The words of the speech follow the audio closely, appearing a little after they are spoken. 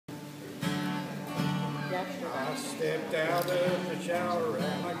I stepped out of the shower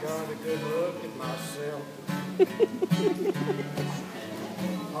and I got a good look at myself.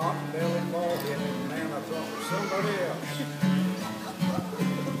 Hot belly ball hitting and I thought for somebody else.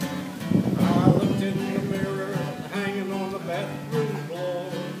 I looked in the mirror hanging on the bathroom floor.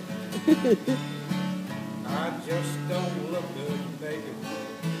 I just don't look good naked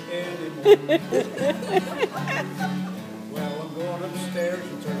anymore. Well, I'm going upstairs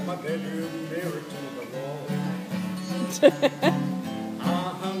and turn my bedroom mirror to the wall. I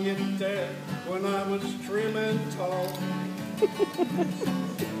hung it there when I was trim and tall.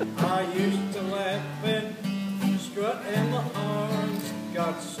 I used to laugh and strut and my arms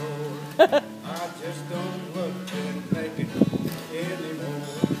got sore. I just don't look good naked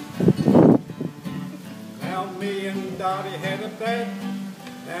anymore. Now me and Dottie had a bet.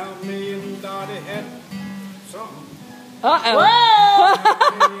 Now me and Dottie had something. Uh-oh.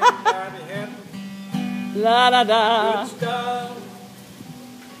 Me and Dottie had La da da. good stuff.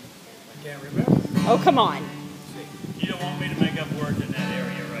 I can't remember. Oh, come on. You don't want me to make up words in that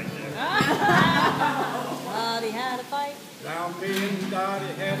area right there. Dottie had a fight. Now me and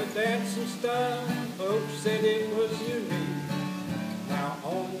Dottie had a dancing style. Folks said it was unique. Now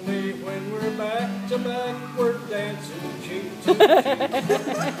only when we're back to back, we're dancing cheek to cheek.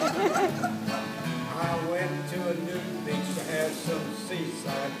 I went to a new beach to have some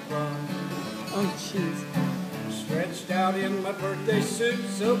seaside fun. Oh, jeez. Stretched out in my birthday suit,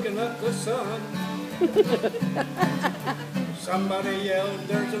 soaking up the sun. Somebody yelled,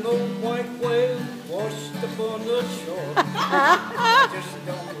 "There's an old white whale washed upon the shore." I just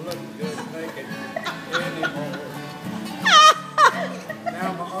don't look good naked anymore. Now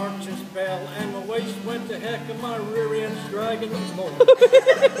my arches fell and my waist went to heck and my rear end's dragging the floor.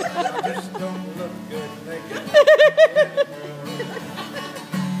 I